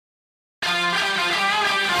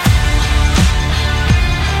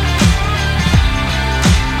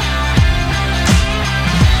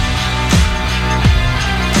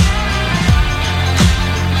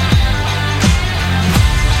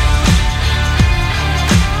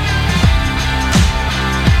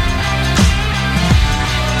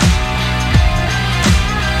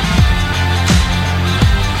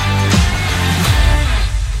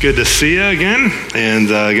Good to see you again. And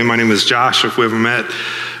again, my name is Josh. If we haven't met,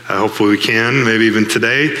 hopefully we can, maybe even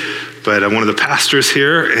today. But I'm one of the pastors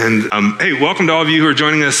here. And hey, welcome to all of you who are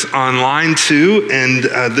joining us online too. And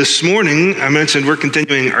this morning, I mentioned we're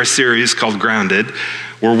continuing our series called Grounded.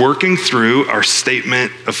 We're working through our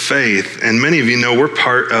statement of faith. And many of you know we're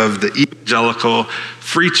part of the Evangelical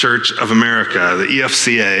Free Church of America, the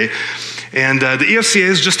EFCA. And the EFCA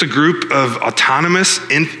is just a group of autonomous,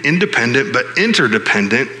 independent, but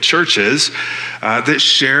interdependent churches that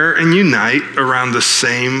share and unite around the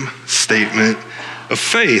same statement of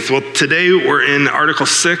faith. Well, today we're in Article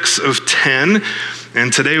 6 of 10,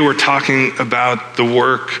 and today we're talking about the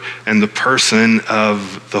work and the person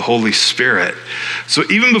of the Holy Spirit. So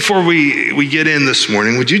even before we get in this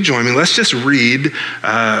morning, would you join me? Let's just read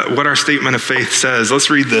what our statement of faith says. Let's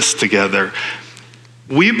read this together.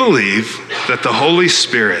 We believe that the Holy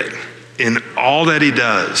Spirit, in all that he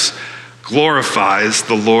does, glorifies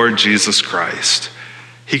the Lord Jesus Christ.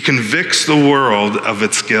 He convicts the world of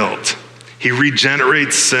its guilt. He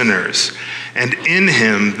regenerates sinners, and in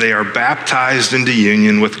him they are baptized into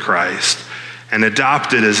union with Christ and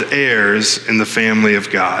adopted as heirs in the family of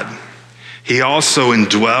God. He also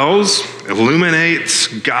indwells, illuminates,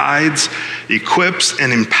 guides, equips,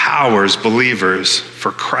 and empowers believers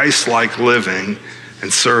for Christ-like living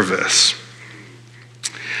and service.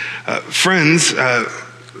 Friends,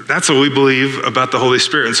 that's what we believe about the Holy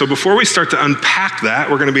Spirit. And so before we start to unpack that,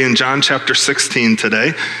 we're going to be in John chapter 16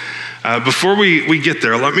 today. Before we get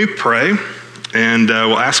there, let me pray, and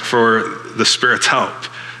we'll ask for the Spirit's help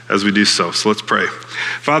as we do so. So let's pray.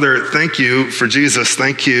 Father, thank you for Jesus.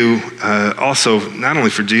 Thank you also not only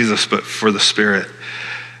for Jesus, but for the Spirit.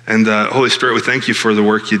 And Holy Spirit, we thank you for the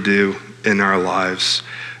work you do in our lives.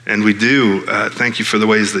 And we do thank you for the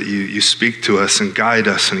ways that you speak to us and guide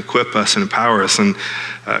us and equip us and empower us and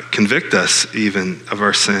convict us even of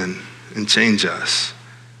our sin and change us.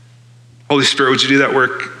 Holy Spirit, would you do that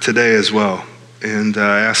work today as well? And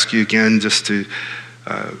I ask you again just to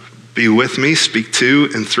be with me, speak to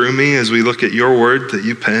and through me as we look at your word that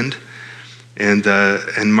you penned.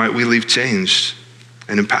 And might we leave changed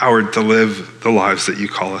and empowered to live the lives that you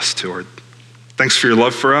call us toward. Thanks for your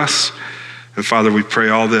love for us. And Father, we pray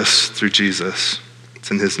all this through Jesus.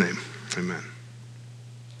 It's in his name. Amen.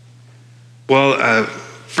 Well,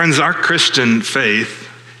 friends, our Christian faith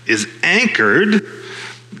is anchored,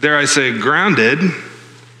 dare I say, grounded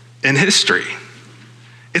in history.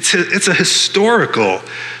 It's a historical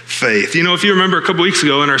faith. You know, if you remember a couple weeks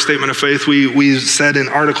ago in our statement of faith, we said in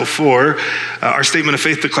Article 4, our statement of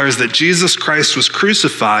faith declares that Jesus Christ was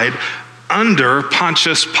crucified under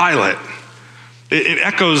Pontius Pilate. It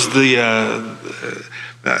echoes the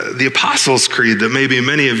Apostles' Creed that maybe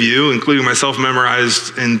many of you, including myself,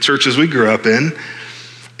 memorized in churches we grew up in.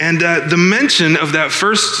 And the mention of that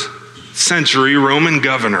first century Roman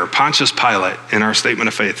governor, Pontius Pilate, in our statement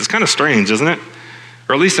of faith is kind of strange, isn't it?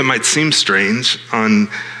 Or at least it might seem strange on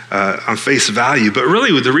face value. But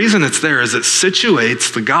really, the reason it's there is it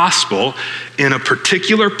situates the gospel in a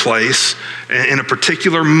particular place, in a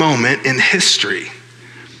particular moment in history.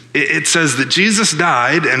 It says that Jesus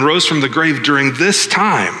died and rose from the grave during this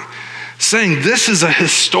time, saying this is a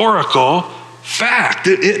historical fact.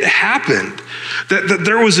 It happened. That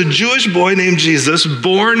there was a Jewish boy named Jesus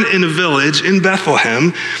born in a village in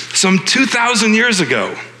Bethlehem some 2,000 years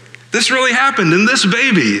ago. This really happened. And this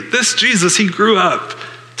baby, this Jesus, he grew up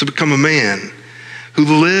to become a man who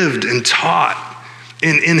lived and taught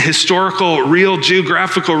in historical, real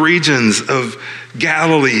geographical regions of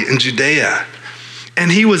Galilee and Judea. And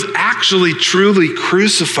he was actually truly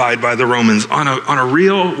crucified by the Romans on a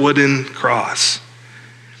real wooden cross.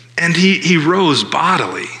 And he rose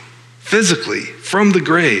bodily, physically, from the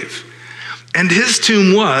grave. And his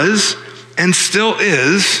tomb was, and still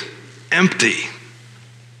is, empty.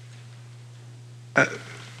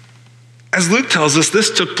 As Luke tells us, this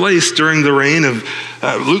took place during the reign of,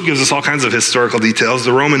 Luke gives us all kinds of historical details.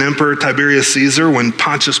 The Roman Emperor Tiberius Caesar, when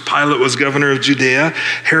Pontius Pilate was governor of Judea.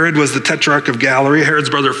 Herod was the tetrarch of Galilee. Herod's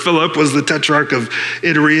brother Philip was the tetrarch of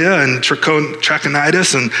Iturea and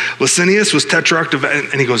Trachonitis. And Licinius was tetrarch of,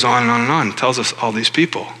 and he goes on and on and on, tells us all these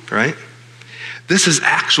people, right? This is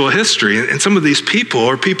actual history. And some of these people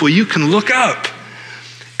are people you can look up.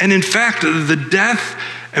 And in fact, the death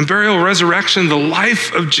and burial, resurrection, the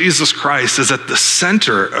life of Jesus Christ is at the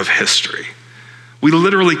center of history. We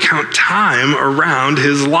literally count time around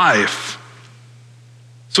his life.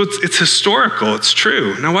 So it's historical, it's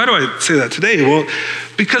true. Now, why do I say that today? Well,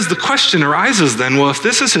 because the question arises then, well, if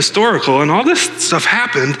this is historical and all this stuff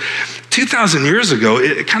happened 2,000 years ago,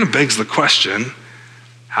 it kind of begs the question,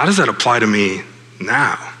 how does that apply to me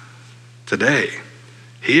now, today?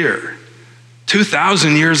 here,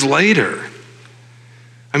 2,000 years later.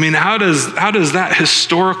 I mean, how does that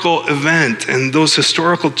historical event and those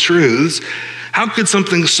historical truths, how could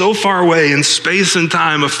something so far away in space and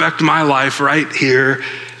time affect my life right here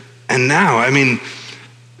and now? I mean,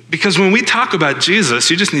 because when we talk about Jesus,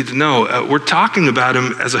 you just need to know, we're talking about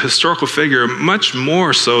him as a historical figure much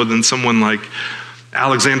more so than someone like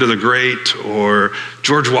Alexander the Great or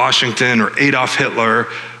George Washington or Adolf Hitler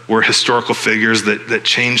were historical figures that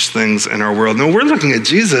changed things in our world. No, we're looking at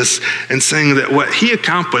Jesus and saying that what he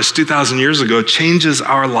accomplished 2,000 years ago changes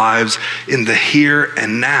our lives in the here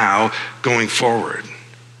and now going forward.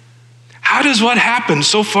 How does what happened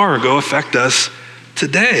so far ago affect us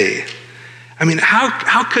today? I mean,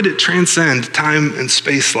 how could it transcend time and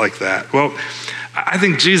space like that? Well, I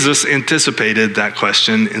think Jesus anticipated that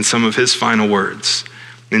question in some of his final words.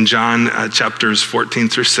 In John chapters 14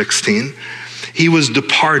 through 16, he was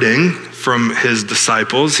departing from his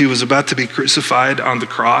disciples. He was about to be crucified on the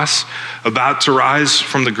cross, about to rise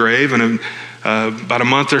from the grave, and about a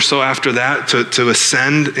month or so after that, to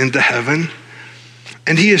ascend into heaven.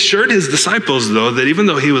 And he assured his disciples, though, that even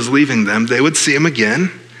though he was leaving them, they would see him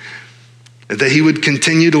again, that he would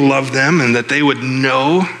continue to love them, and that they would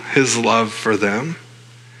know his love for them.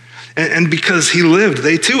 And because he lived,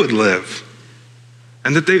 they too would live.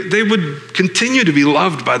 And that they would continue to be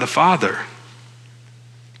loved by the Father.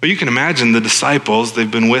 But you can imagine the disciples, they've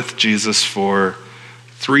been with Jesus for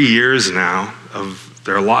 3 years now of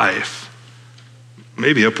their life,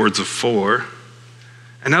 maybe upwards of 4.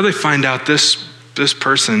 And now they find out this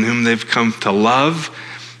person whom they've come to love,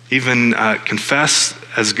 even confess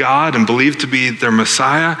as God and believe to be their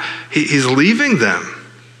Messiah, he's leaving them.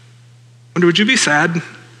 Would you be sad?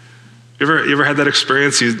 You ever had that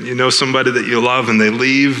experience? You know somebody that you love and they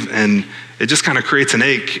leave, and it just kind of creates an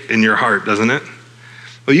ache in your heart, doesn't it?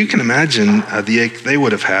 Well, you can imagine the ache they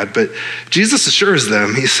would have had, but Jesus assures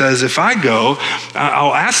them, he says, if I go,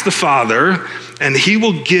 I'll ask the Father, and he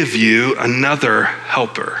will give you another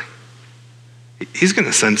helper. He's going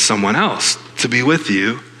to send someone else to be with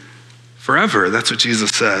you forever. That's what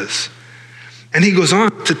Jesus says. And he goes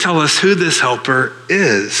on to tell us who this helper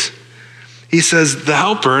is. He says, the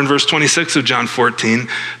helper, in verse 26 of John 14,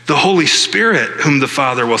 the Holy Spirit, whom the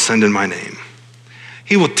Father will send in my name.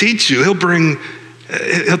 He will teach you,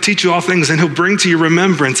 he'll teach you all things, and he'll bring to your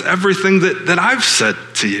remembrance everything that I've said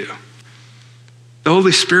to you. The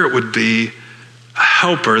Holy Spirit would be a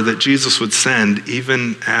helper that Jesus would send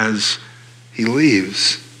even as he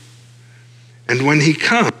leaves. And when he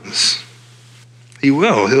comes,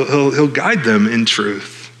 he'll guide them in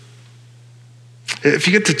truth. If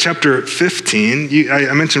you get to chapter 15,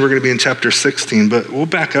 I mentioned we're going to be in chapter 16, but we'll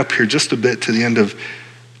back up here just a bit to the end of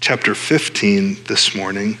chapter 15 this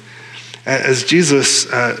morning. As Jesus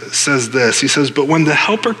says this, he says, but when the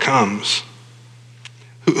helper comes,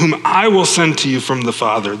 whom I will send to you from the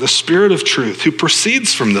Father, the Spirit of truth, who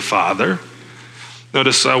proceeds from the Father.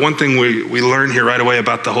 Notice one thing we learn here right away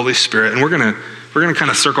about the Holy Spirit, and we're going to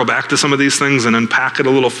kind of circle back to some of these things and unpack it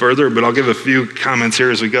a little further, but I'll give a few comments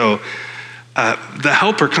here as we go. The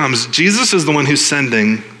helper comes. Jesus is the one who's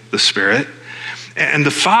sending the Spirit, and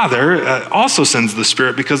the Father also sends the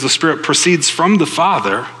Spirit because the Spirit proceeds from the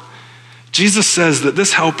Father. Jesus says that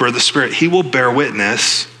this helper, the Spirit, he will bear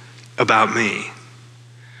witness about me.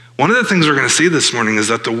 One of the things we're going to see this morning is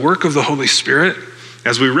that the work of the Holy Spirit,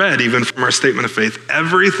 as we read even from our statement of faith,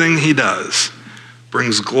 everything he does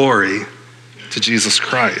brings glory to Jesus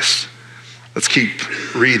Christ. Let's keep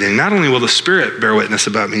reading. Not only will the Spirit bear witness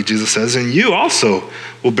about me, Jesus says, and you also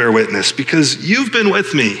will bear witness because you've been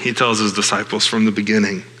with me, he tells his disciples from the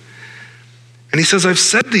beginning. And he says, I've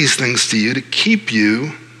said these things to you to keep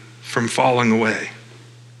you from falling away.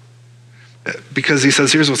 Because he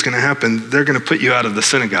says, here's what's going to happen. They're going to put you out of the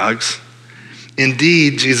synagogues.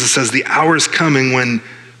 Indeed, Jesus says, the hour is coming when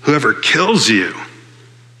whoever kills you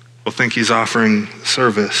will think he's offering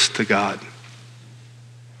service to God.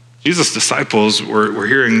 Jesus' disciples were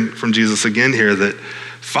hearing from Jesus again here that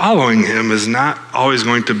following him is not always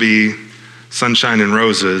going to be sunshine and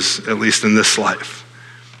roses, at least in this life.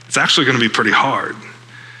 It's actually going to be pretty hard.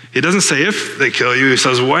 He doesn't say if they kill you, he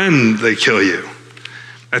says when they kill you.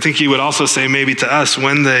 I think he would also say maybe to us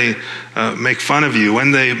when they make fun of you,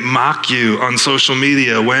 when they mock you on social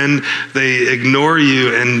media, when they ignore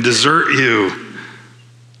you and desert you.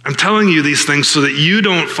 I'm telling you these things so that you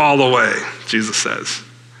don't fall away, Jesus says.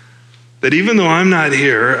 That even though I'm not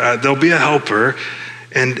here, there'll be a helper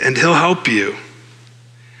and he'll help you.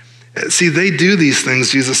 See, they do these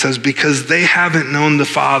things, Jesus says, because they haven't known the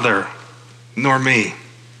Father nor me.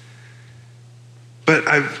 But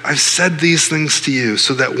I've said these things to you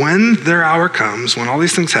so that when their hour comes, when all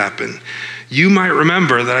these things happen, you might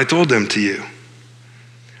remember that I told them to you.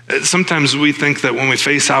 Sometimes we think that when we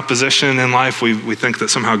face opposition in life, we think that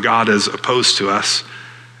somehow God is opposed to us.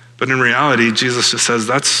 But in reality, Jesus just says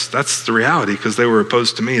that's the reality, because they were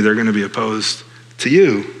opposed to me. They're going to be opposed to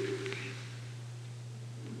you.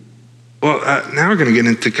 Well, now we're going to get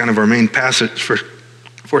into kind of our main passage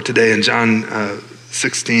for today in John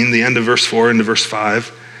 16, the end of verse 4 into verse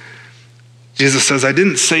 5. Jesus says, I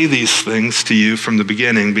didn't say these things to you from the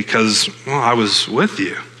beginning because, well, I was with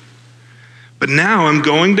you. But now I'm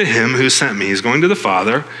going to him who sent me. He's going to the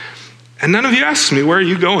Father. And none of you asked me, where are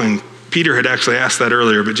you going? Peter had actually asked that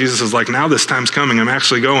earlier, but Jesus is like, now this time's coming. I'm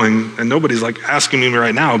actually going. And nobody's like asking me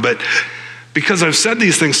right now. But because I've said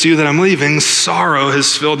these things to you that I'm leaving, sorrow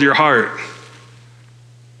has filled your heart.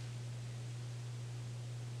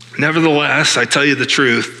 Nevertheless, I tell you the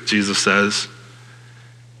truth, Jesus says.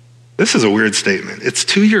 This is a weird statement. It's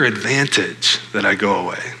to your advantage that I go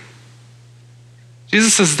away.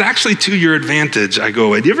 Jesus says, it's actually to your advantage I go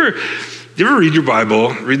away. Do you ever read your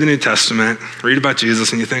Bible, read the New Testament, read about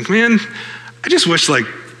Jesus, and you think, man, I just wish like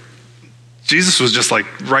Jesus was just like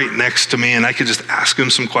right next to me and I could just ask him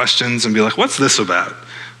some questions and be like, what's this about?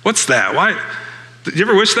 What's that? Why? Did you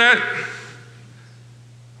ever wish that?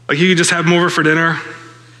 Like you could just have him over for dinner?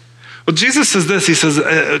 Well, Jesus says this, he says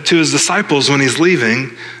to his disciples when he's leaving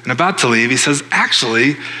and about to leave, he says,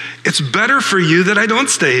 actually, it's better for you that I don't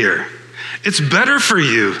stay here. It's better for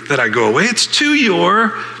you that I go away. It's to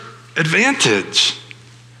your advantage.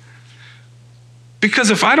 Because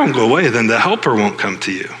if I don't go away, then the helper won't come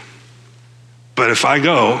to you. But if I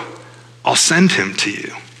go, I'll send him to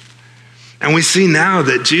you. And we see now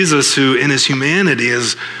that Jesus, who in his humanity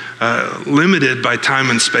is limited by time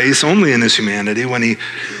and space, only in his humanity, when he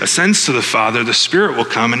ascends to the Father, the Spirit will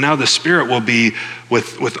come, and now the Spirit will be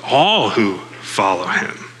with all who follow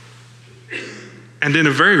him. And in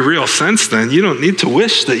a very real sense, then, you don't need to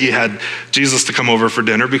wish that you had Jesus to come over for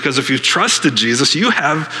dinner, because if you trusted Jesus, you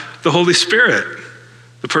have the Holy Spirit,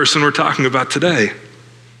 the person we're talking about today.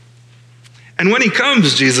 And when he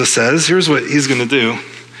comes, Jesus says, here's what he's going to do.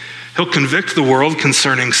 He'll convict the world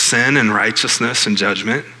concerning sin and righteousness and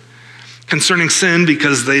judgment. Concerning sin,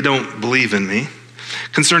 because they don't believe in me.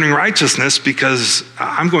 Concerning righteousness, because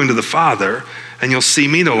I'm going to the Father, and you'll see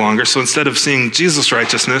me no longer. So instead of seeing Jesus'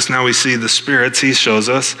 righteousness, now we see the Spirit's, he shows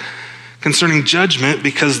us. Concerning judgment,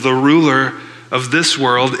 because the ruler of this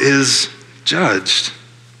world is judged.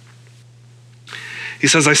 He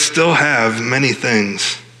says, I still have many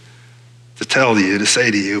things to tell you, to say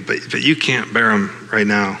to you, but you can't bear them right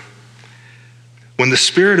now. When the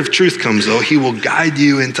Spirit of truth comes, though, he will guide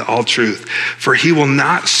you into all truth, for he will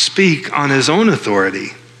not speak on his own authority,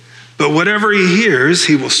 but whatever he hears,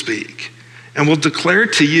 he will speak, and will declare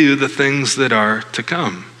to you the things that are to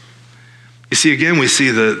come. You see, again, we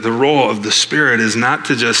see the role of the Spirit is not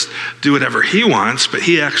to just do whatever he wants, but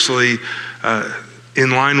he actually,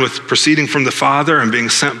 in line with proceeding from the Father and being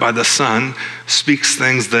sent by the Son, speaks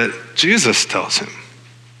things that Jesus tells him.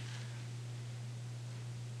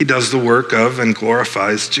 He does the work of and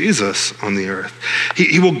glorifies Jesus on the earth.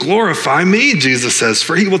 He will glorify me, Jesus says,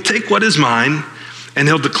 for he will take what is mine and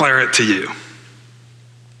he'll declare it to you.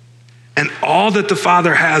 And all that the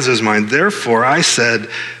Father has is mine. Therefore, I said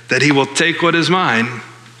that he will take what is mine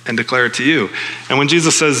and declare it to you. And when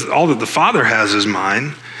Jesus says all that the Father has is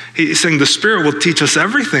mine, he's saying the Spirit will teach us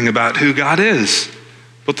everything about who God is,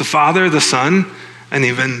 both the Father, the Son, and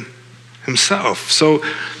even himself. So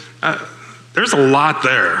there's a lot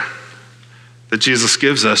there that Jesus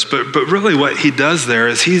gives us, but really what he does there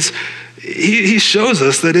is he shows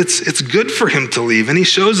us that it's good for him to leave, and he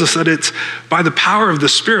shows us that it's by the power of the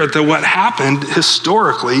Spirit that what happened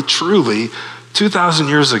historically, truly, 2,000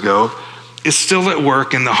 years ago, is still at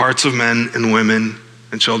work in the hearts of men and women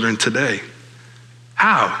and children today.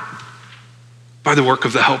 How? By the work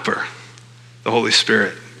of the Helper, the Holy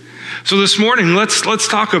Spirit. So this morning, let's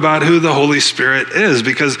talk about who the Holy Spirit is,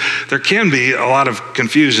 because there can be a lot of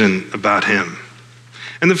confusion about him.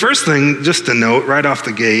 And the first thing, just to note right off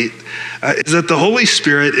the gate, is that the Holy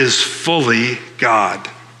Spirit is fully God.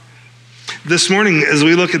 This morning, as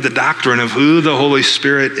we look at the doctrine of who the Holy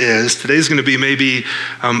Spirit is, today's going to be maybe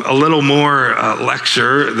a little more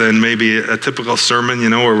lecture than maybe a typical sermon,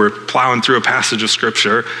 where we're plowing through a passage of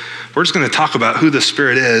Scripture. We're just going to talk about who the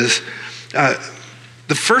Spirit is.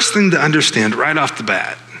 The first thing to understand right off the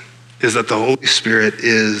bat is that the Holy Spirit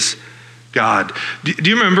is God. Do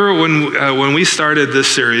you remember when we started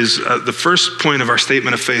this series, the first point of our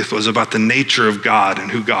statement of faith was about the nature of God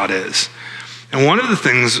and who God is. And one of the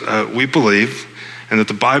things we believe, and that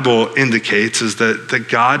the Bible indicates is that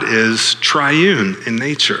God is triune in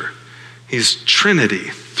nature. He's Trinity,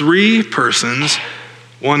 3 persons,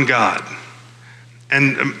 1 God.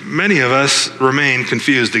 And many of us remain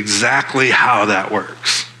confused exactly how that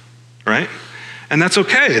works, right? And that's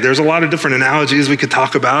okay. There's a lot of different analogies we could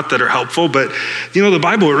talk about that are helpful, but the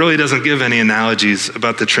Bible really doesn't give any analogies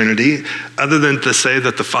about the Trinity other than to say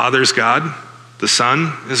that the Father is God, the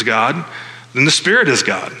Son is God, then the Spirit is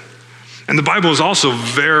God. And the Bible is also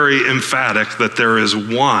very emphatic that there is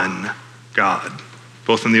one God,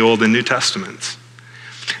 both in the Old and New Testaments.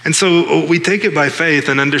 And so we take it by faith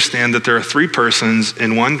and understand that there are 3 persons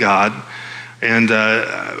in one God. And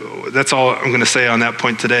that's all I'm going to say on that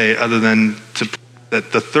point today, other than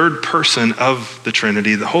that the third person of the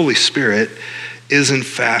Trinity, the Holy Spirit, is in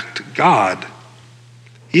fact God.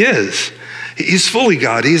 He is. He's fully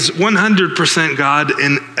God. He's 100% God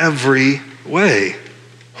in every way.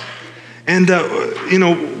 And,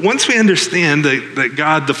 once we understand that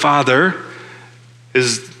God the Father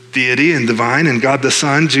is deity and divine, and God the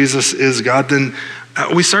Son, Jesus is God, then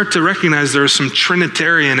we start to recognize there are some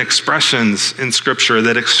Trinitarian expressions in Scripture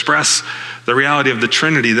that express the reality of the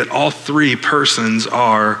Trinity, that all 3 persons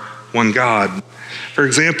are one God. For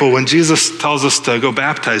example, when Jesus tells us to go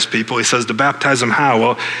baptize people, he says to baptize them how?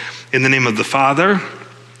 Well, in the name of the Father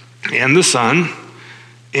and the Son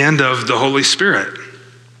and of the Holy Spirit.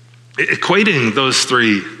 Equating those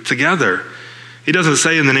 3 together. He doesn't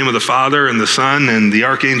say in the name of the Father and the Son and the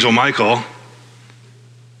Archangel Michael.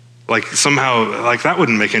 Somehow that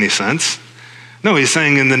wouldn't make any sense. No, he's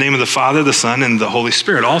saying in the name of the Father, the Son, and the Holy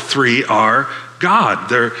Spirit. All 3 are God.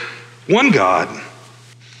 They're one God.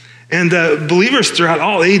 And believers throughout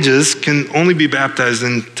all ages can only be baptized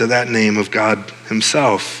into that name of God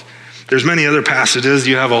himself. There's many other passages.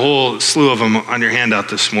 You have a whole slew of them on your handout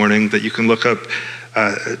this morning that you can look up,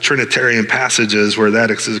 Trinitarian passages where that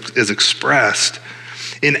is expressed.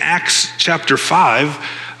 In Acts chapter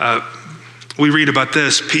 5, we read about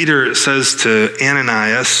this. Peter says to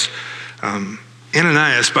Ananias,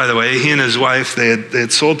 Ananias, by the way, he and his wife, they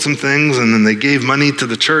had sold some things and then they gave money to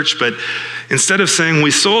the church, but instead of saying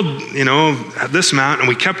we sold, this amount and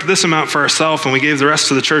we kept this amount for ourselves and we gave the rest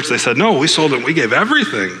to the church, they said, no, we sold it, we gave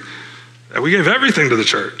everything. We gave everything to the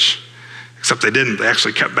church. Except they didn't. They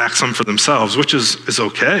actually kept back some for themselves, which is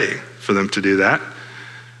okay for them to do that.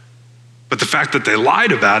 But the fact that they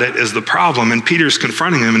lied about it is the problem. And Peter's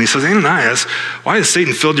confronting him and he says, Ananias, why has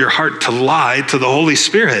Satan filled your heart to lie to the Holy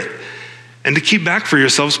Spirit and to keep back for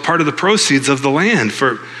yourselves part of the proceeds of the land?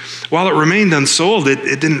 For while it remained unsold,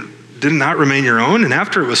 it did not remain your own. And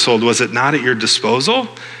after it was sold, was it not at your disposal?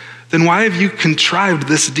 Then why have you contrived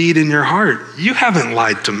this deed in your heart? You haven't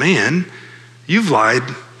lied to man. You've lied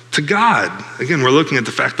to God. Again, we're looking at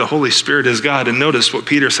the fact the Holy Spirit is God. And notice what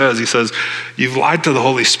Peter says. He says, you've lied to the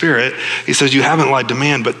Holy Spirit. He says, you haven't lied to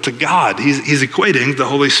man, but to God. He's equating the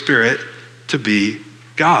Holy Spirit to be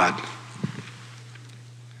God.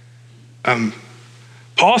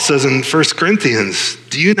 Paul says in 1 Corinthians,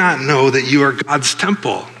 do you not know that you are God's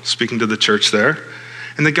temple? Speaking to the church there.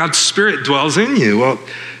 And that God's Spirit dwells in you. Well,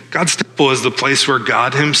 God's temple is the place where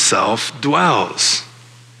God himself dwells.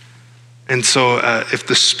 And so if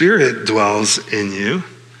the Spirit dwells in you,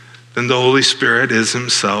 then the Holy Spirit is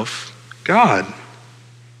himself God.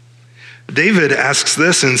 David asks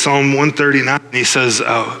this in Psalm 139. He says,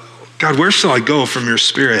 God, where shall I go from your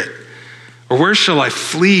Spirit? Or where shall I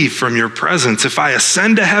flee from your presence? If I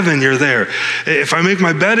ascend to heaven, you're there. If I make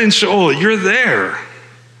my bed in Sheol, you're there.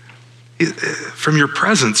 From your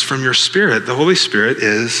presence, from your Spirit, the Holy Spirit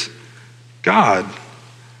is God.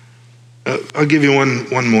 I'll give you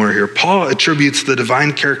one more here. Paul attributes the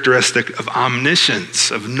divine characteristic of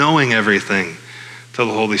omniscience, of knowing everything, to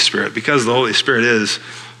the Holy Spirit, because the Holy Spirit is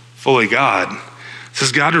fully God. It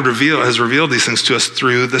says God has revealed these things to us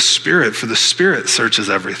through the Spirit, for the Spirit searches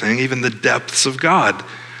everything, even the depths of God.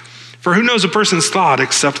 For who knows a person's thought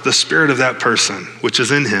except the spirit of that person, which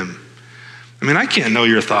is in him? I mean, I can't know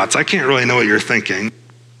your thoughts. I can't really know what you're thinking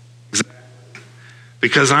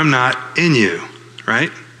because I'm not in you,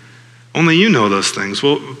 right? Only you know those things.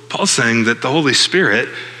 Well, Paul's saying that the Holy Spirit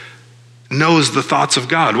knows the thoughts of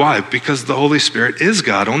God. Why? Because the Holy Spirit is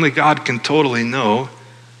God. Only God can totally know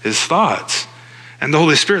his thoughts. And the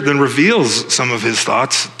Holy Spirit then reveals some of his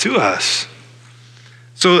thoughts to us.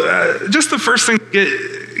 So just the first thing,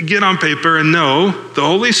 get on paper and know the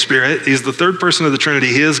Holy Spirit, he's the third person of the Trinity,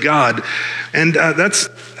 he is God. And that's,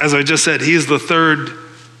 as I just said, he is the third,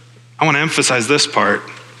 I want to emphasize this part,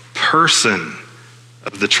 person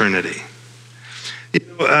of the Trinity.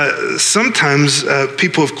 Sometimes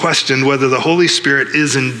people have questioned whether the Holy Spirit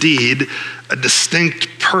is indeed a distinct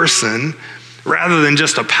person rather than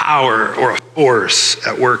just a power or a force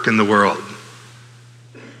at work in the world.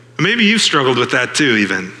 Maybe you've struggled with that too,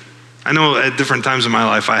 even. I know at different times in my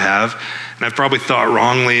life I have, and I've probably thought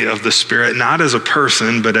wrongly of the Spirit, not as a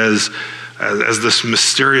person, but as this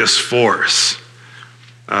mysterious force,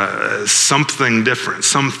 something different,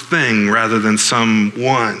 something rather than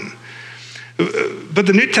someone. But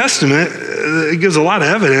the New Testament it gives a lot of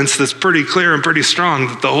evidence that's pretty clear and pretty strong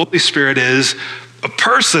that the Holy Spirit is a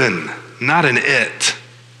person, not an it.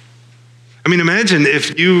 I mean, imagine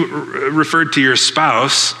if you referred to your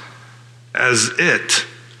spouse as it.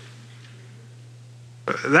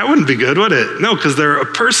 That wouldn't be good, would it? No, because they're a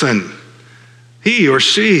person, he or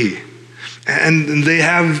she, and they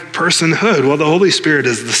have personhood. Well, the Holy Spirit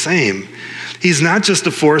is the same. He's not just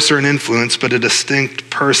a force or an influence, but a distinct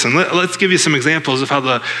person. Let's give you some examples of how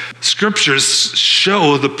the scriptures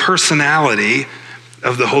show the personality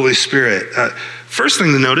of the Holy Spirit. First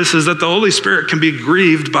thing to notice is that the Holy Spirit can be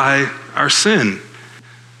grieved by our sin,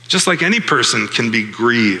 just like any person can be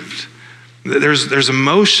grieved. There's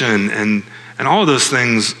emotion and all of those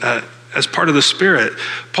things as part of the Spirit.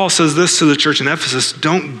 Paul says this to the church in Ephesus: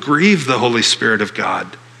 don't grieve the Holy Spirit of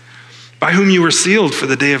God, by whom you were sealed for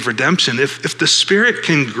the day of redemption. If the Spirit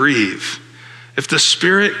can grieve, if the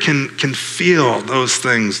Spirit can feel those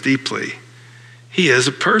things deeply, he is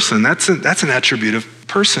a person. That's an attribute of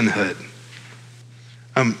personhood.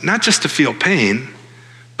 Not just to feel pain,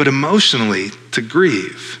 but emotionally to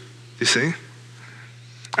grieve. You see?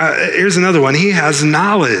 Here's another one. He has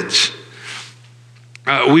knowledge.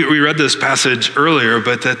 We read this passage earlier,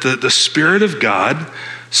 but that the Spirit of God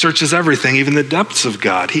searches everything, even the depths of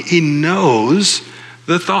God. He knows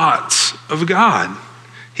the thoughts of God.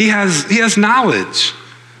 He has knowledge.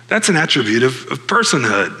 That's an attribute of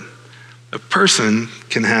personhood. A person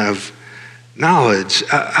can have knowledge.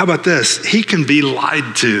 How about this? He can be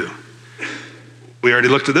lied to. We already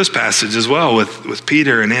looked at this passage as well with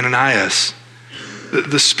Peter and Ananias.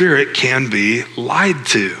 The Spirit can be lied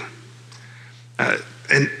to.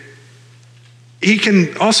 And he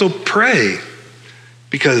can also pray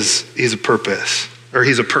because he's a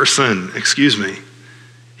person, excuse me.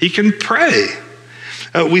 He can pray.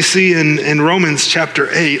 We see in Romans chapter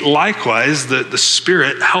 8, likewise, the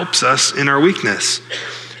Spirit helps us in our weakness.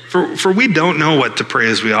 For we don't know what to pray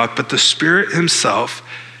as we ought, but the Spirit himself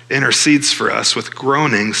intercedes for us with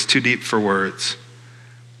groanings too deep for words.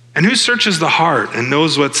 And who searches the heart and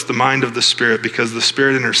knows what's the mind of the Spirit, because the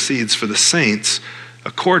Spirit intercedes for the saints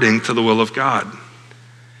according to the will of God.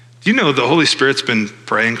 Do you know the Holy Spirit's been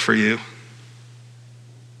praying for you?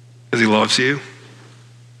 Because he loves you.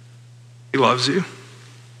 He loves you.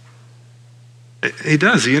 He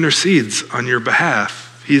does. He intercedes on your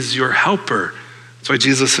behalf. He's your helper. That's why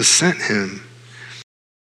Jesus has sent him.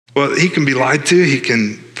 Well, he can be lied to. He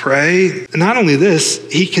can pray. And not only this,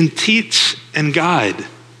 he can teach and guide.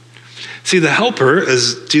 See, the helper,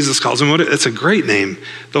 as Jesus calls him, it's a great name.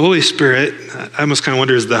 The Holy Spirit, I almost kind of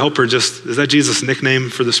wonder, is the helper is that Jesus'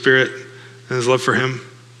 nickname for the Spirit and his love for him?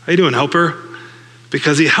 How you doing, helper?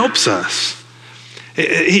 Because he helps us.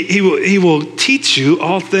 He will teach you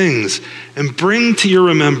all things and bring to your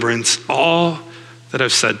remembrance all that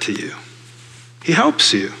I've said to you. He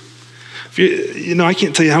helps you. I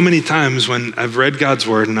can't tell you how many times when I've read God's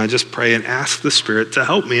word and I just pray and ask the Spirit to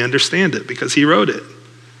help me understand it because he wrote it,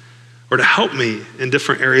 or to help me in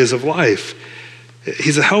different areas of life.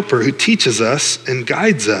 He's a helper who teaches us and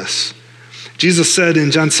guides us. Jesus said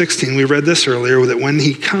in John 16, we read this earlier, that when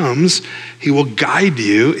he comes, he will guide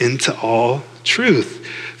you into all truth.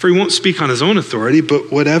 For he won't speak on his own authority,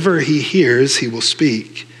 but whatever he hears, he will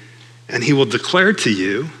speak, and he will declare to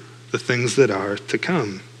you the things that are to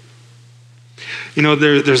come.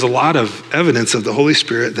 There's a lot of evidence of the Holy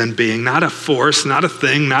Spirit then being not a force, not a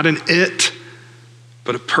thing, not an it,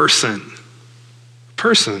 but a person.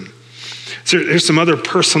 So there's some other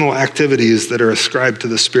personal activities that are ascribed to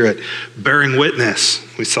the Spirit. Bearing witness,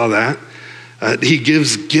 we saw that. He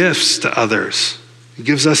gives gifts to others. He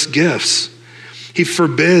gives us gifts. He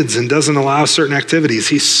forbids and doesn't allow certain activities.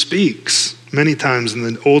 He speaks many times in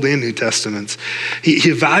the Old and New Testaments. He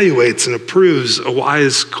evaluates and approves a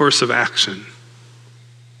wise course of action.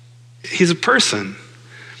 He's a person.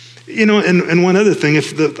 And one other thing,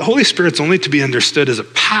 if the Holy Spirit's only to be understood as a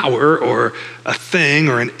power or a thing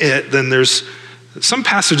or an it, then there's some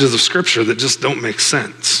passages of Scripture that just don't make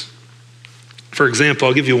sense. For example,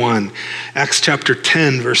 I'll give you one. Acts chapter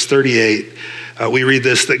 10, verse 38. We read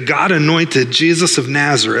this, that God anointed Jesus of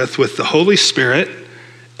Nazareth with the Holy Spirit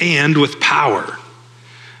and with power.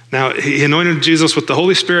 Now, he anointed Jesus with the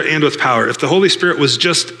Holy Spirit and with power. If the Holy Spirit was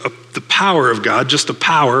just the power of God, just a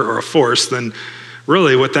power or a force, then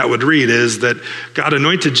Really, what that would read is that God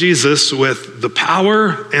anointed Jesus with the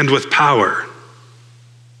power and with power.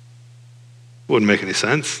 Wouldn't make any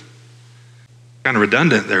sense. Kind of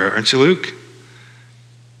redundant there, aren't you, Luke?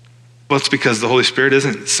 Well, it's because the Holy Spirit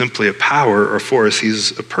isn't simply a power or force,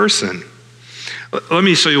 he's a person. Let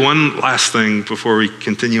me show you one last thing before we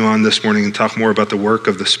continue on this morning and talk more about the work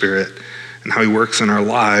of the Spirit and how he works in our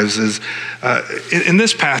lives. Is in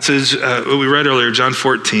this passage we read earlier, John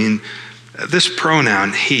 14, this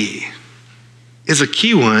pronoun, he, is a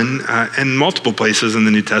key one in multiple places in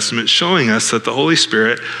the New Testament, showing us that the Holy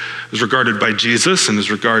Spirit is regarded by Jesus and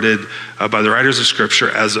is regarded by the writers of Scripture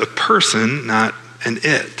as a person, not an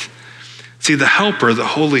it. See, the helper, the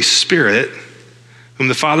Holy Spirit, whom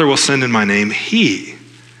the Father will send in my name, he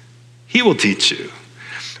will teach you.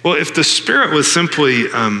 Well, if the Spirit was simply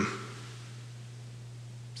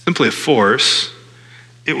a force,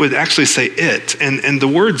 it would actually say it. And the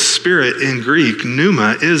word spirit in Greek,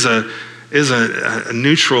 pneuma, is a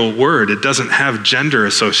neutral word. It doesn't have gender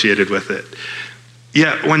associated with it.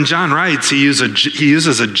 Yet when John writes, he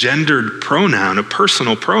uses a gendered pronoun, a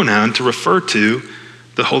personal pronoun, to refer to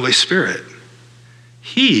the Holy Spirit.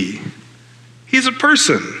 He's a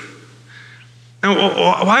person.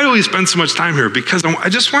 Now, why do we spend so much time here? Because I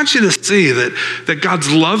just want you to see that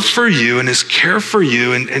God's love for you and his care for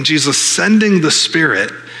you and Jesus sending the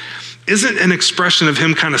Spirit isn't an expression of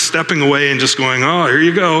him kind of stepping away and just going, oh, here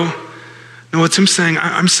you go. No, it's him saying,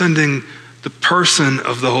 I'm sending the person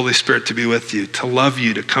of the Holy Spirit to be with you, to love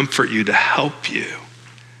you, to comfort you, to help you,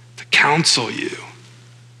 to counsel you.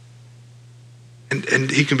 And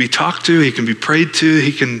he can be talked to, he can be prayed to,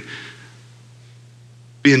 he can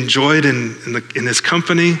be enjoyed in his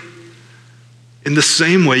company in the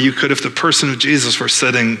same way you could if the person of Jesus were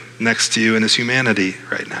sitting next to you in his humanity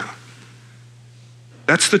right now.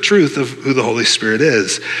 That's the truth of who the Holy Spirit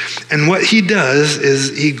is. And what he does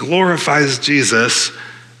is he glorifies Jesus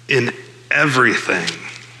in everything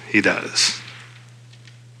he does.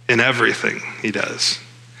 In everything he does.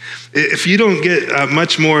 If you don't get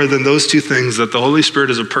much more than those two things, that the Holy Spirit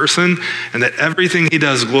is a person and that everything he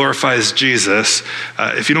does glorifies Jesus,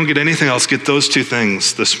 if you don't get anything else, get those two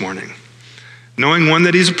things this morning. Knowing, one,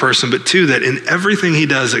 that he's a person, but two, that in everything he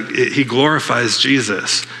does, he glorifies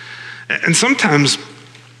Jesus. And sometimes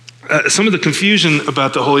some of the confusion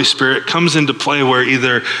about the Holy Spirit comes into play where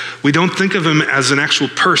either we don't think of him as an actual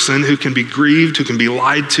person who can be grieved, who can be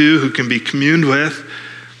lied to, who can be communed with,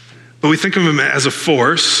 but we think of him as a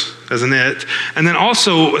force, as an it. And then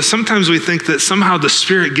also, sometimes we think that somehow the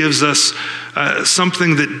Spirit gives us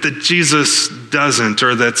something that Jesus doesn't,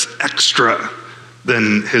 or that's extra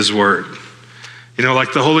than his word. You know,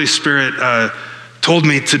 like the Holy Spirit told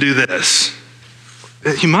me to do this.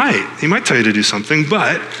 He might tell you to do something,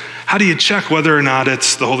 but how do you check whether or not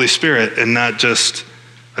it's the Holy Spirit and not just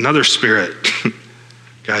another spirit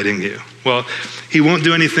guiding you? Well, he won't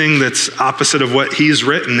do anything that's opposite of what he's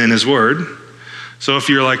written in his word. So if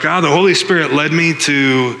you're like, the Holy Spirit led me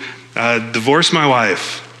to divorce my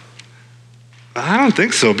wife. I don't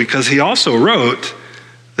think so, because he also wrote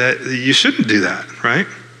that you shouldn't do that, right?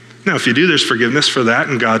 Now, if you do, there's forgiveness for that,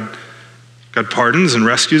 and God pardons and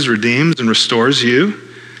rescues, redeems, and restores you.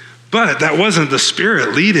 But that wasn't the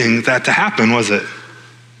Spirit leading that to happen, was it?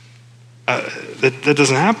 That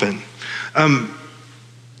doesn't happen.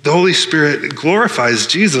 The Holy Spirit glorifies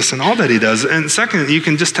Jesus in all that he does. And second, you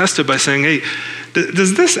can just test it by saying, hey,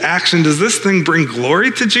 does this thing bring glory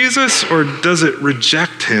to Jesus, or does it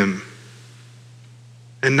reject him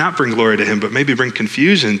and not bring glory to him, but maybe bring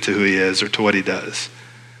confusion to who he is or to what he does?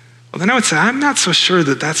 Well, then I would say, I'm not so sure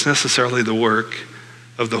that that's necessarily the work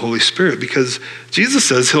of the Holy Spirit, because Jesus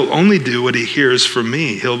says he'll only do what he hears from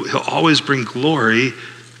me. He'll always bring glory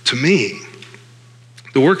to me.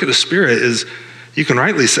 The work of the Spirit is, you can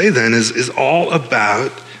rightly say then, is all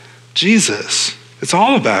about Jesus. It's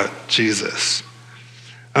all about Jesus.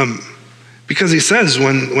 Because he says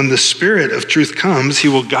when the Spirit of truth comes, he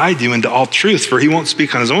will guide you into all truth, for he won't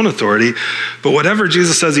speak on his own authority, but whatever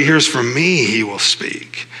Jesus says he hears from me, he will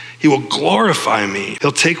speak. He will glorify me.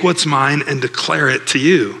 He'll take what's mine and declare it to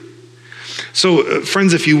you. So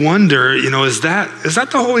friends, if you wonder, is that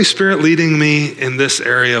the Holy Spirit leading me in this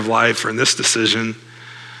area of life or in this decision?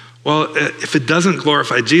 Well, if it doesn't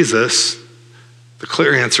glorify Jesus, the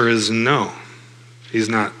clear answer is no.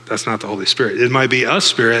 That's not the Holy Spirit. It might be a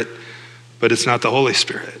spirit, but it's not the Holy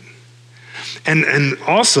Spirit. And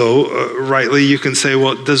also, rightly, you can say,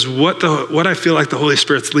 well, does what I feel like the Holy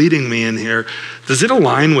Spirit's leading me in here, does it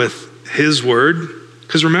align with his word?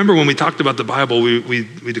 Because remember, when we talked about the Bible,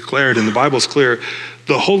 we declared, and the Bible's clear,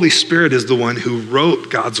 the Holy Spirit is the one who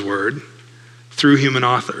wrote God's word through human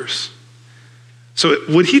authors. So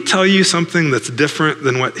would he tell you something that's different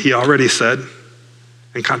than what he already said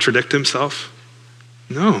and contradict himself?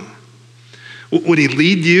 No. Would he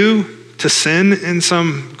lead you to sin in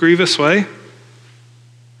some grievous way?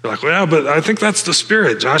 You're like, well, but I think that's the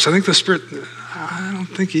Spirit, Josh. I think the Spirit, I don't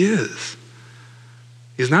think he is.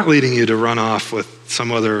 He's not leading you to run off with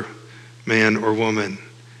some other man or woman.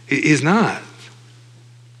 He's not.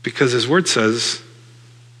 Because his word says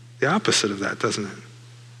the opposite of that, doesn't it?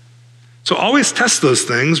 So always test those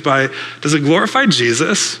things by, does it glorify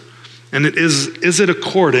Jesus? And is it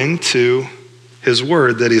according to his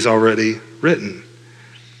word that he's already written?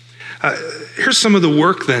 Here's some of the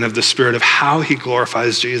work then of the Spirit of how he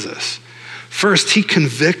glorifies Jesus. First, he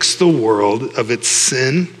convicts the world of its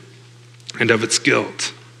sin and of its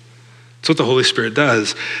guilt. That's what the Holy Spirit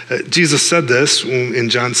does. Jesus said this in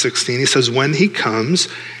John 16. He says, when he comes,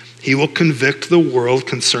 he will convict the world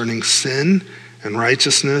concerning sin and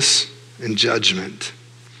righteousness and judgment.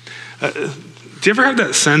 Do you ever have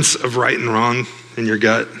that sense of right and wrong in your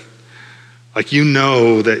gut? Like you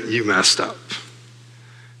know that you messed up.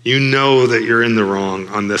 You know that you're in the wrong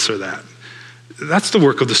on this or that. That's the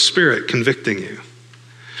work of the Spirit convicting you.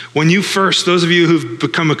 When you first, those of you who've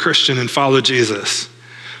become a Christian and follow Jesus,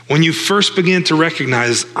 when you first begin to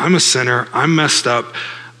recognize, I'm a sinner, I'm messed up,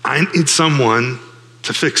 I need someone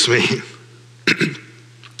to fix me,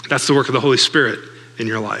 that's the work of the Holy Spirit in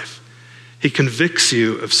your life. He convicts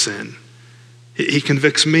you of sin. He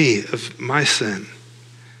convicts me of my sin.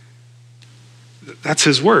 That's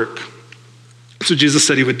his work. So Jesus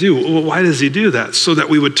said he would do. Well, why does he do that? So that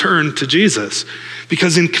we would turn to Jesus.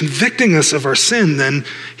 Because in convicting us of our sin, then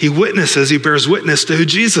he bears witness to who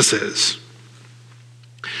Jesus is.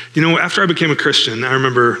 You know, after I became a Christian, I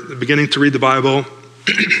remember beginning to read the Bible,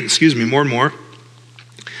 more and more.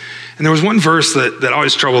 And there was one verse that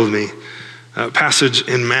always troubled me, a passage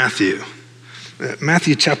in Matthew.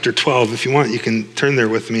 Matthew chapter 12, if you want, you can turn there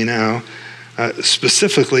with me now.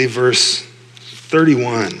 Specifically, verse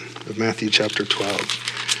 31 of Matthew chapter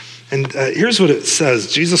 12. And here's what it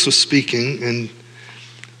says. Jesus was speaking, and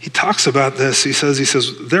he talks about this. He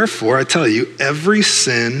says, therefore, I tell you, every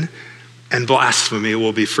sin and blasphemy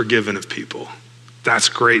will be forgiven of people. That's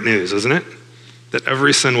great news, isn't it? That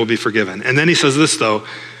every sin will be forgiven. And then he says this, though,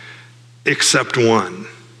 except one.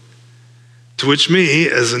 To which me,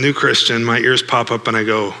 as a new Christian, my ears pop up and I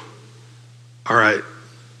go, all right,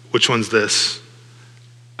 which one's this?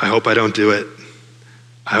 I hope I don't do it.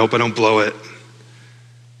 I hope I don't blow it.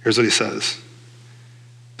 Here's what he says.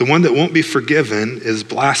 The one that won't be forgiven is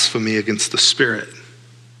blasphemy against the Spirit.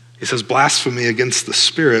 He says blasphemy against the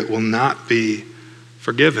Spirit will not be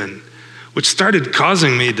forgiven, which started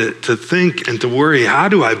causing me to think and to worry, how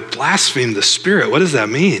do I blaspheme the Spirit? What does that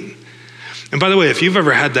mean? And by the way, if you've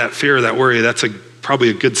ever had that fear or that worry, that's probably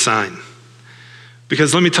a good sign.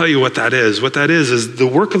 Because let me tell you what that is. What that is the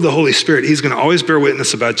work of the Holy Spirit. He's going to always bear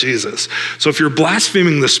witness about Jesus. So if you're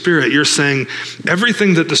blaspheming the Spirit, you're saying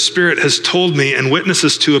everything that the Spirit has told me and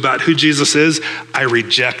witnesses to about who Jesus is, I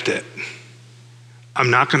reject it. I'm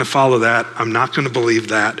not going to follow that. I'm not going to believe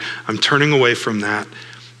that. I'm turning away from that.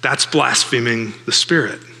 That's blaspheming the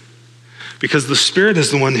Spirit. Because the Spirit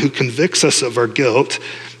is the one who convicts us of our guilt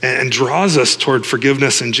and draws us toward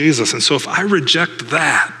forgiveness in Jesus. And so if I reject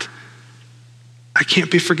that, I can't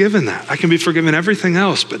be forgiven that. I can be forgiven everything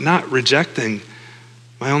else, but not rejecting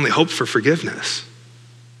my only hope for forgiveness.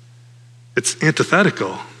 It's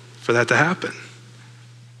antithetical for that to happen.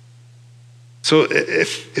 So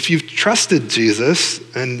if you've trusted Jesus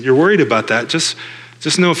and you're worried about that, just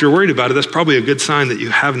know if you're worried about it, that's probably a good sign that you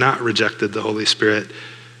have not rejected the Holy Spirit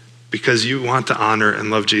because you want to honor and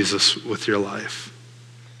love Jesus with your life.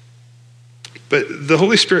 But the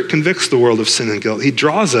Holy Spirit convicts the world of sin and guilt. He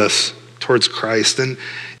draws us towards Christ. And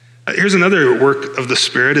here's another work of the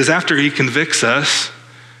Spirit is after he convicts us,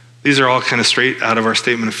 these are all kind of straight out of our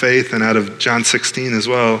statement of faith and out of John 16 as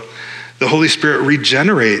well. The Holy Spirit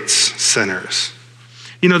regenerates sinners.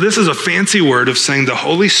 You know, this is a fancy word of saying the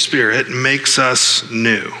Holy Spirit makes us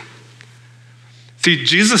new. See,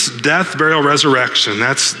 Jesus' death, burial, resurrection,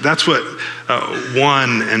 that's what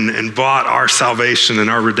won and bought our salvation and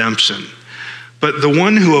our redemption. But the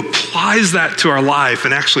one who applies that to our life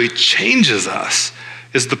and actually changes us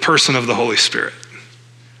is the person of the Holy Spirit.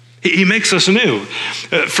 He makes us new.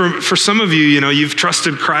 For some of you, you've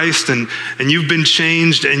trusted Christ and you've been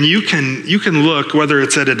changed, and you can look, whether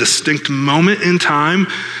it's at a distinct moment in time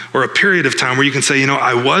or a period of time where you can say,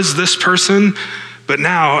 I was this person, but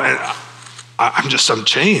now I'm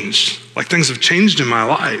changed. Like things have changed in my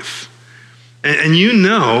life. And you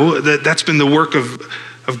know that that's been the work of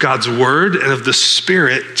God's word and of the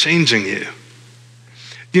Spirit changing you.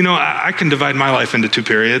 I can divide my life into two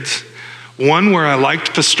periods. One where I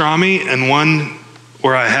liked pastrami and one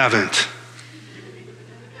where I haven't.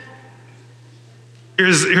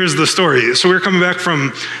 Here's the story. So we were coming back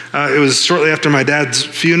from, it was shortly after my dad's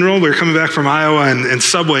funeral. We were coming back from Iowa, and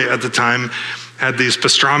Subway at the time had these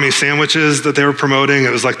pastrami sandwiches that they were promoting. It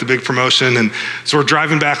was like the big promotion. And so we're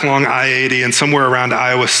driving back along I-80, and somewhere around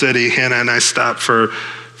Iowa City, Hannah and I stopped for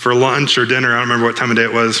lunch or dinner. I don't remember what time of day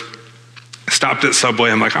it was. Stopped at Subway.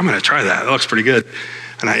 I'm like, I'm going to try that. It looks pretty good.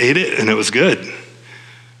 And I ate it, and it was good.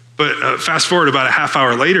 But fast forward about a half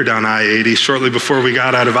hour later down I-80, shortly before we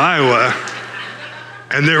got out of Iowa,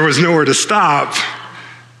 and there was nowhere to stop,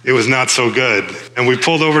 it was not so good. And we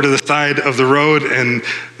pulled over to the side of the road, and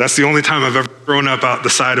that's the only time I've ever thrown up out the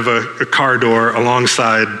side of a car door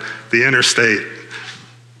alongside the interstate.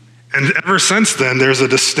 And ever since then, there's a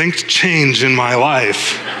distinct change in my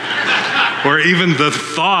life where even the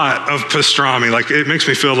thought of pastrami, like it makes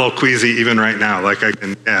me feel a little queasy even right now. Like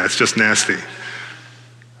it's just nasty.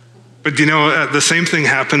 But the same thing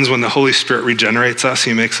happens when the Holy Spirit regenerates us.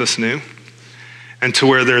 He makes us new. And to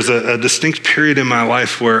where there's a distinct period in my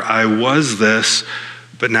life where I was this,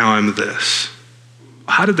 but now I'm this.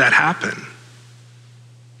 How did that happen?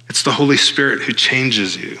 It's the Holy Spirit who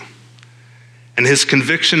changes you. And his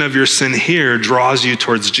conviction of your sin here draws you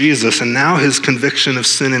towards Jesus. And now his conviction of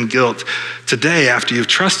sin and guilt today, after you've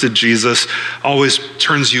trusted Jesus, always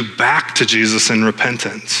turns you back to Jesus in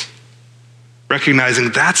repentance.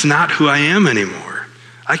 Recognizing that's not who I am anymore.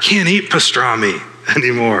 I can't eat pastrami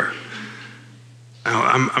anymore.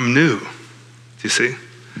 I'm new, do you see?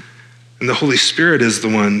 And the Holy Spirit is the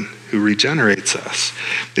one who regenerates us.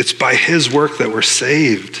 It's by his work that we're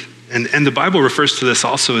saved. And the Bible refers to this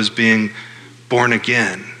also as being born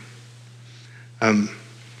again.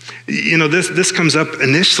 This comes up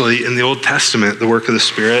initially in the Old Testament, the work of the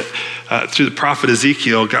Spirit. Through the prophet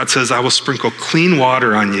Ezekiel, God says, I will sprinkle clean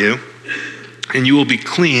water on you, and you will be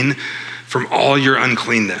clean from all your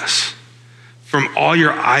uncleanness. From all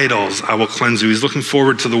your idols, I will cleanse you. He's looking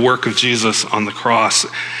forward to the work of Jesus on the cross.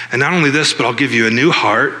 And not only this, but I'll give you a new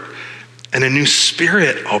heart and a new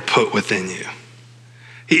spirit I'll put within you.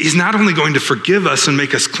 He's not only going to forgive us and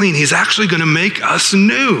make us clean, he's actually going to make us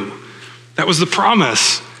new. That was the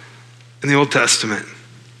promise in the Old Testament.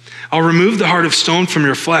 I'll remove the heart of stone from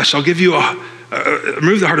your flesh. I'll give you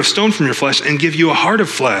remove the heart of stone from your flesh and give you a heart of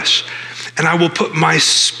flesh. And I will put my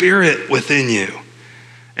spirit within you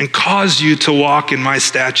and cause you to walk in my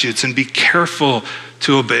statutes and be careful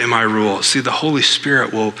to obey my rules. See, the Holy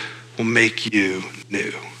Spirit will make you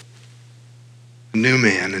new. A new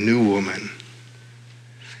man, a new woman.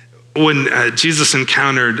 When Jesus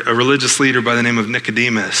encountered a religious leader by the name of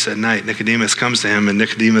Nicodemus at night, Nicodemus comes to him, and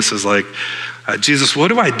Nicodemus is like, Jesus, what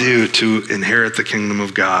do I do to inherit the kingdom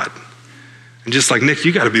of God? And just like, Nick,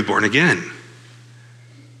 you got to be born again.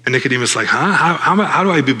 And Nicodemus is like, how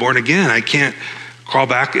do I be born again? I can't crawl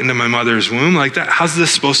back into my mother's womb like that. How's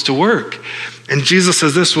this supposed to work? And Jesus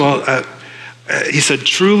says this, he said,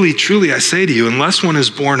 truly, truly, I say to you, unless one is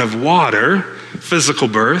born of water, physical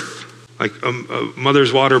birth, like a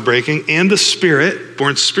mother's water breaking, and the Spirit,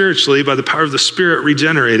 born spiritually by the power of the Spirit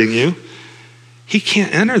regenerating you, he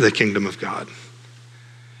can't enter the kingdom of God.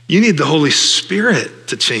 You need the Holy Spirit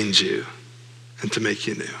to change you and to make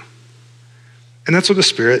you new. And that's what the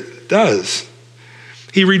Spirit does.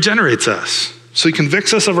 He regenerates us. So he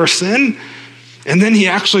convicts us of our sin, and then he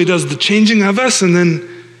actually does the changing of us, and then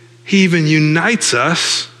he even unites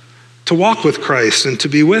us to walk with Christ and to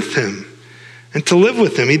be with him and to live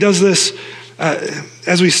with him. He does this,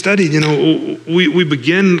 as we studied, we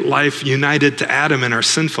begin life united to Adam in our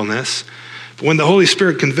sinfulness. But when the Holy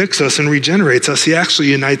Spirit convicts us and regenerates us, he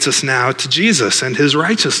actually unites us now to Jesus and his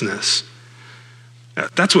righteousness.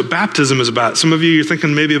 That's what baptism is about. Some of you, you're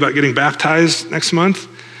thinking maybe about getting baptized next month.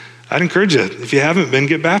 I'd encourage you, if you haven't been,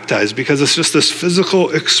 get baptized, because it's just this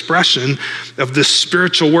physical expression of this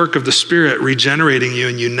spiritual work of the Spirit regenerating you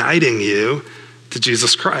and uniting you to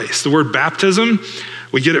Jesus Christ. The word baptism,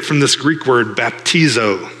 we get it from this Greek word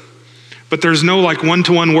baptizo. But there's no like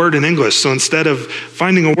one-to-one word in English. So instead of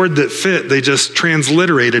finding a word that fit, they just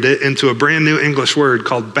transliterated it into a brand new English word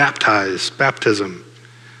called baptize, baptism.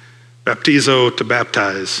 Baptizo, to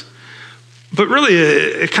baptize. But really,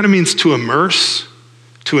 it kind of means to immerse,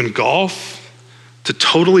 to engulf, to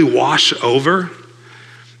totally wash over.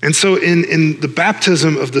 And so in the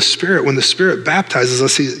baptism of the Spirit, when the Spirit baptizes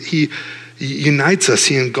us, he unites us,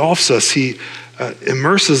 he engulfs us, he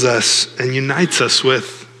immerses us and unites us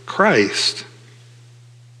with Christ.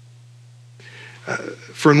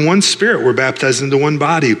 For in one Spirit we're baptized into one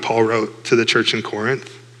body, Paul wrote to the church in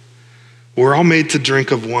Corinth. We're all made to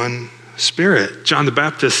drink of one Spirit. John the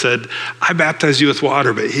Baptist said, I baptize you with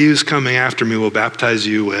water, but he who's coming after me will baptize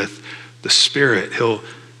you with the Spirit. He'll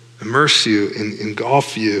immerse you,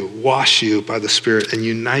 engulf you, wash you by the Spirit, and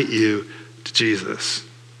unite you to Jesus.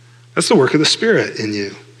 That's the work of the Spirit in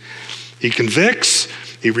you. He convicts,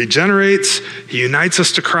 he regenerates, he unites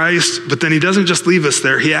us to Christ, but then he doesn't just leave us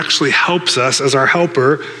there. He actually helps us as our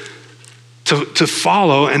helper to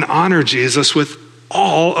follow and honor Jesus with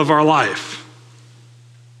all of our life.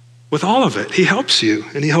 With all of it. He helps you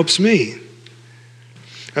and he helps me.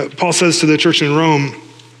 Paul says to the church in Rome,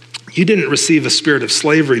 you didn't receive a spirit of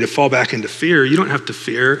slavery to fall back into fear. You don't have to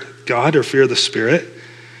fear God or fear the Spirit.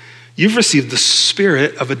 You've received the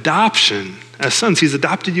spirit of adoption as sons. He's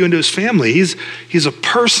adopted you into his family. He's a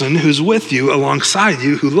person who's with you, alongside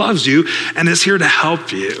you, who loves you, and is here to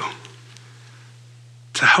help you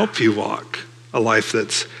walk a life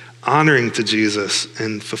that's honoring to Jesus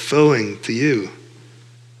and fulfilling to you.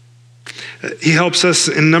 He helps us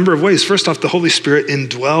in a number of ways. First off, the Holy Spirit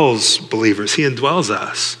indwells believers. He indwells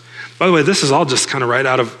us. By the way, this is all just kind of right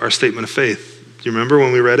out of our statement of faith. Do you remember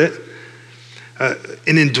when we read it?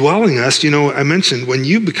 In indwelling us, I mentioned when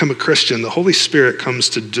you become a Christian, the Holy Spirit comes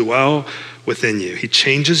to dwell within you. He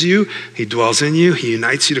changes you, he dwells in you, he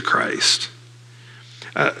unites you to Christ.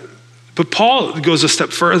 But Paul goes a step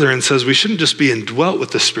further and says we shouldn't just be indwelt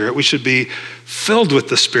with the Spirit, we should be filled with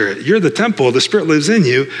the Spirit. You're the temple, the Spirit lives in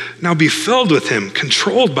you. Now be filled with him,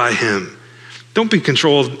 controlled by him. Don't be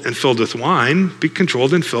controlled and filled with wine, be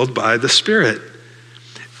controlled and filled by the Spirit.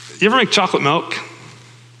 You ever make chocolate milk?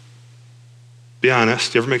 Be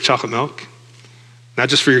honest, you ever make chocolate milk? Not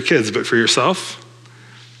just for your kids, but for yourself?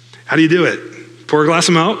 How do you do it? Pour a glass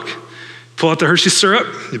of milk, pull out the Hershey syrup,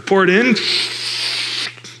 you pour it in,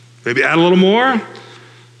 maybe add a little more,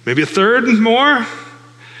 maybe a third more, and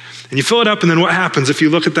you fill it up, and then what happens if you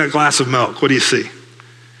look at that glass of milk? What do you see?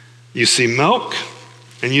 You see milk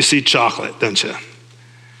and you see chocolate, don't you?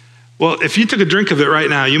 Well, if you took a drink of it right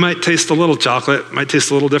now, you might taste a little chocolate, might taste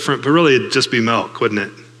a little different, but really it'd just be milk, wouldn't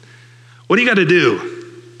it? What do you got to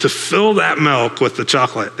do to fill that milk with the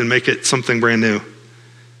chocolate and make it something brand new?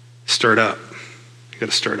 Stir it up. You got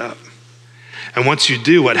to stir it up. And once you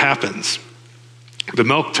do, what happens? The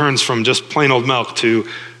milk turns from just plain old milk to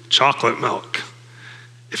chocolate milk.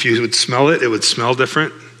 If you would smell it, it would smell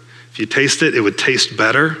different. If you taste it, it would taste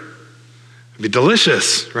better. It'd be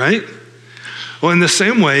delicious, right? Well, in the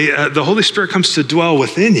same way, the Holy Spirit comes to dwell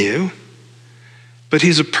within you, but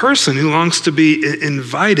he's a person who longs to be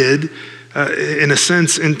invited in a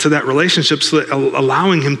sense, into that relationship, so that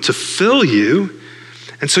allowing him to fill you.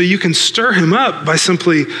 And so you can stir him up by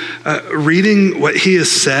simply reading what he has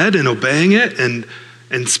said and obeying it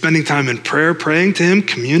and spending time in prayer, praying to him,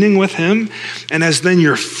 communing with him. And as then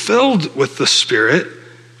you're filled with the Spirit,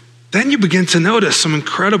 then you begin to notice some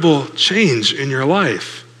incredible change in your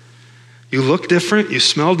life. You look different, you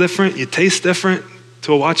smell different, you taste different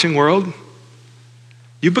to a watching world.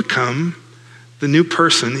 You become the new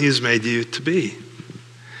person he's made you to be.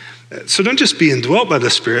 So don't just be indwelt by the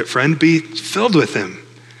Spirit, friend. Be filled with him.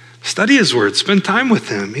 Study his word. Spend time with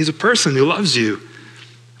him. He's a person who loves you,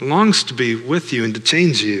 longs to be with you and to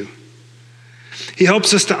change you. He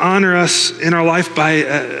helps us to honor us in our life by,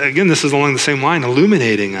 again, this is along the same line,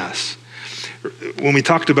 illuminating us. When we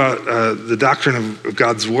talked about the doctrine of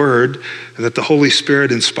God's word, and that the Holy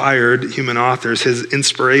Spirit inspired human authors, his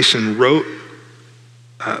inspiration wrote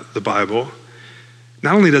the Bible.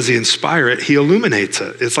 Not only does he inspire it, he illuminates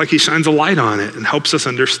it. It's like he shines a light on it and helps us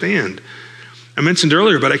understand. I mentioned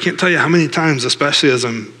earlier, but I can't tell you how many times, especially as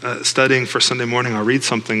I'm studying for Sunday morning, I'll read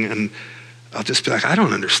something and I'll just be like, I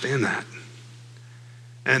don't understand that.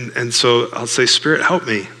 And so I'll say, Spirit, help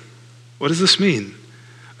me. What does this mean?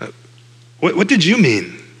 What did you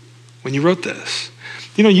mean when you wrote this?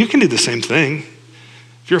 You can do the same thing.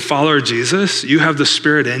 If you're a follower of Jesus, you have the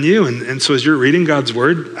Spirit in you. And so as you're reading God's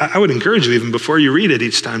word, I would encourage you even before you read it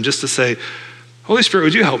each time just to say, Holy Spirit,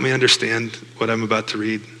 would you help me understand what I'm about to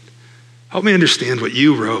read? Help me understand what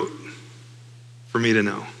you wrote for me to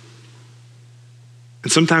know.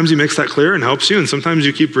 And sometimes he makes that clear and helps you. And sometimes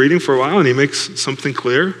you keep reading for a while and he makes something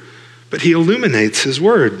clear. But he illuminates his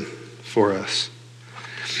word for us.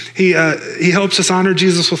 He helps us honor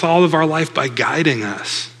Jesus with all of our life by guiding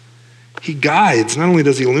us. He guides. Not only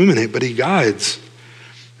does he illuminate, but he guides.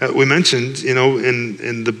 We mentioned,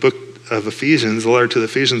 in the book of Ephesians, the letter to the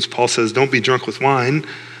Ephesians, Paul says, don't be drunk with wine.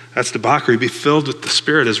 That's debauchery. Be filled with the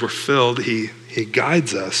Spirit. As we're filled, he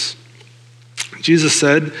guides us. Jesus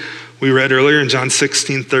said, we read earlier in John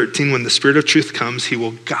 16:13, when the Spirit of truth comes, he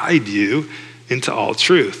will guide you into all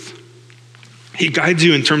truth. He guides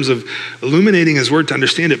you in terms of illuminating his word to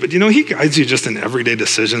understand it. But he guides you just in everyday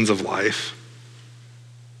decisions of life.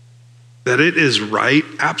 That it is right,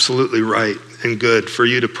 absolutely right and good for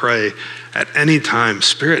you to pray at any time,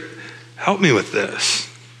 Spirit, help me with this.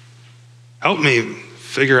 Help me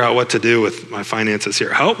figure out what to do with my finances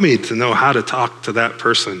here. Help me to know how to talk to that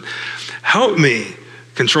person. Help me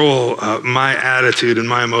control my attitude and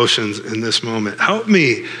my emotions in this moment. Help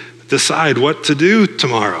me decide what to do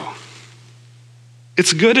tomorrow.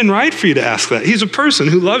 It's good and right for you to ask that. He's a person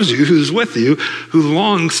who loves you, who's with you, who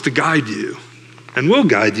longs to guide you and will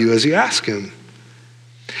guide you as you ask him.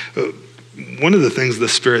 One of the things the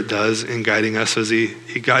Spirit does in guiding us is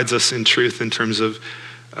he guides us in truth in terms of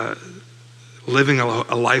living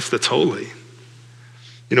a life that's holy.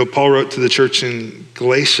 Paul wrote to the church in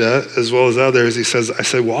Galatia, as well as others, he says, I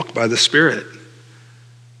say, walk by the Spirit.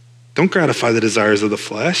 Don't gratify the desires of the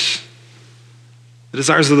flesh. The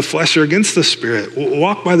desires of the flesh are against the Spirit.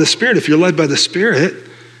 Walk by the Spirit. If you're led by the Spirit,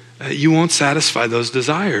 you won't satisfy those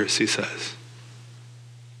desires, he says.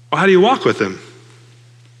 Well, how do you walk with him?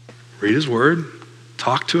 Read his word,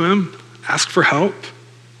 talk to him, ask for help,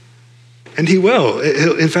 and he will.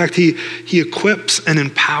 In fact, he equips and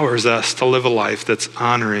empowers us to live a life that's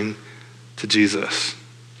honoring to Jesus,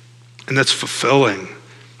 and that's fulfilling,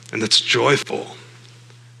 and that's joyful.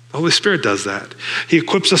 The Holy Spirit does that. He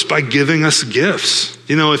equips us by giving us gifts.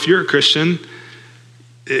 If you're a Christian,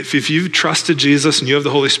 if you've trusted Jesus and you have the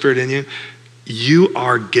Holy Spirit in you, you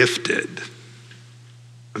are gifted.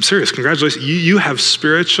 I'm serious, congratulations. You have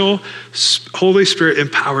spiritual, Holy Spirit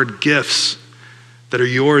empowered gifts that are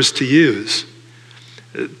yours to use.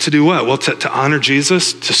 To do what? Well, to honor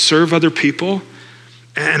Jesus, to serve other people,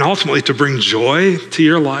 and ultimately to bring joy to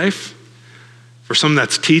your life. For some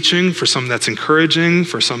that's teaching, for some that's encouraging,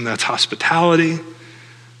 for some that's hospitality.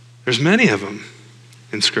 There's many of them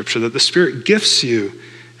in Scripture that the Spirit gifts you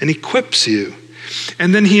and equips you.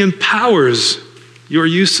 And then he empowers your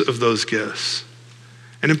use of those gifts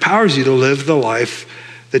and empowers you to live the life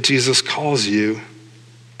that Jesus calls you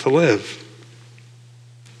to live.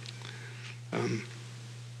 And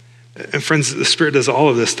friends, the Spirit does all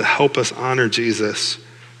of this to help us honor Jesus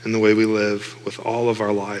in the way we live with all of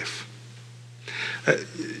our life.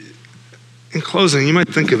 In closing, you might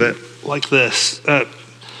think of it like this.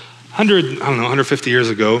 150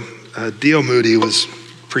 years ago, D.L. Moody was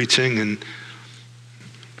preaching, and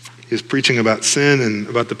he was preaching about sin and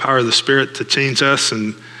about the power of the Spirit to change us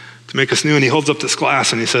and to make us new. And he holds up this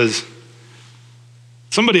glass and he says,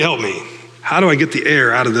 somebody help me. How do I get the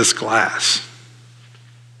air out of this glass?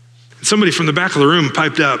 And somebody from the back of the room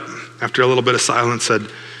piped up after a little bit of silence, said,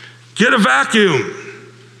 get a vacuum.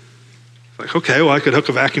 Like, okay, well, I could hook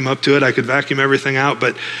a vacuum up to it. I could vacuum everything out.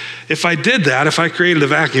 But if I did that, if I created a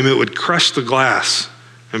vacuum, it would crush the glass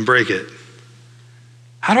and break it.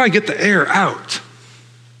 How do I get the air out?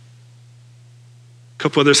 A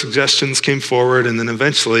couple other suggestions came forward, and then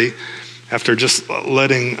eventually, after just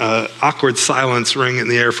letting awkward silence ring in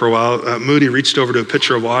the air for a while, Moody reached over to a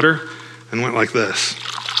pitcher of water and went like this.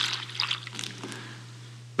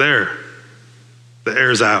 There, the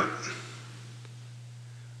air's out.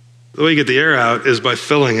 The way you get the air out is by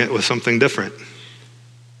filling it with something different.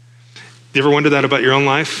 You ever wonder that about your own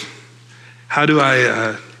life? How do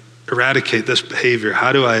I eradicate this behavior?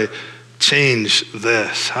 How do I change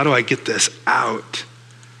this? How do I get this out?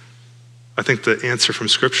 I think the answer from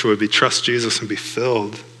Scripture would be trust Jesus and be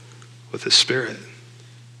filled with his Spirit.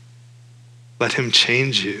 Let him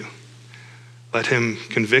change you. Let him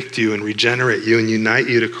convict you and regenerate you and unite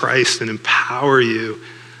you to Christ and empower you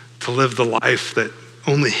to live the life that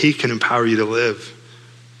only he can empower you to live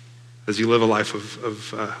as you live a life of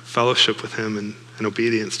fellowship with him and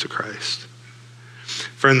obedience to Christ.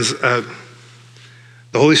 Friends, the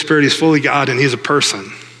Holy Spirit is fully God, and he's a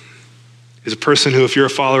person. He's a person who, if you're a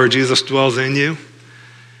follower of Jesus, dwells in you.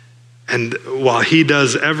 And while he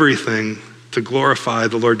does everything to glorify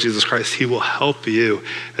the Lord Jesus Christ, he will help you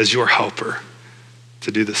as your helper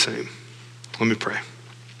to do the same. Let me pray.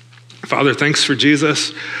 Father, thanks for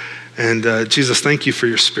Jesus. And Jesus, thank you for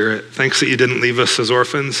your Spirit. Thanks that you didn't leave us as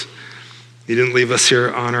orphans. You didn't leave us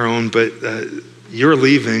here on our own, but you're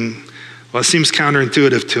leaving. Well, it seems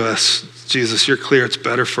counterintuitive to us. Jesus, you're clear it's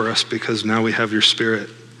better for us because now we have your Spirit.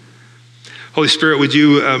 Holy Spirit, would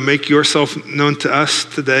you make yourself known to us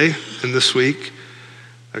today and this week?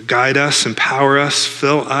 Guide us, empower us,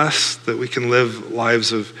 fill us, that we can live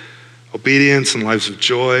lives of obedience and lives of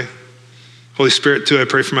joy. Holy Spirit, too, I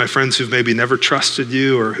pray for my friends who've maybe never trusted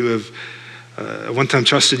you or who have at one time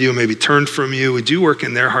trusted you and maybe turned from you. Would you work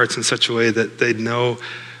in their hearts in such a way that they'd know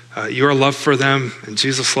your love for them and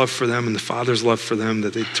Jesus' love for them and the Father's love for them,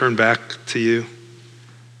 that they turn back to you.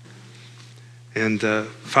 And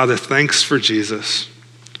Father, thanks for Jesus.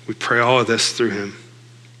 We pray all of this through him.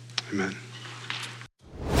 Amen.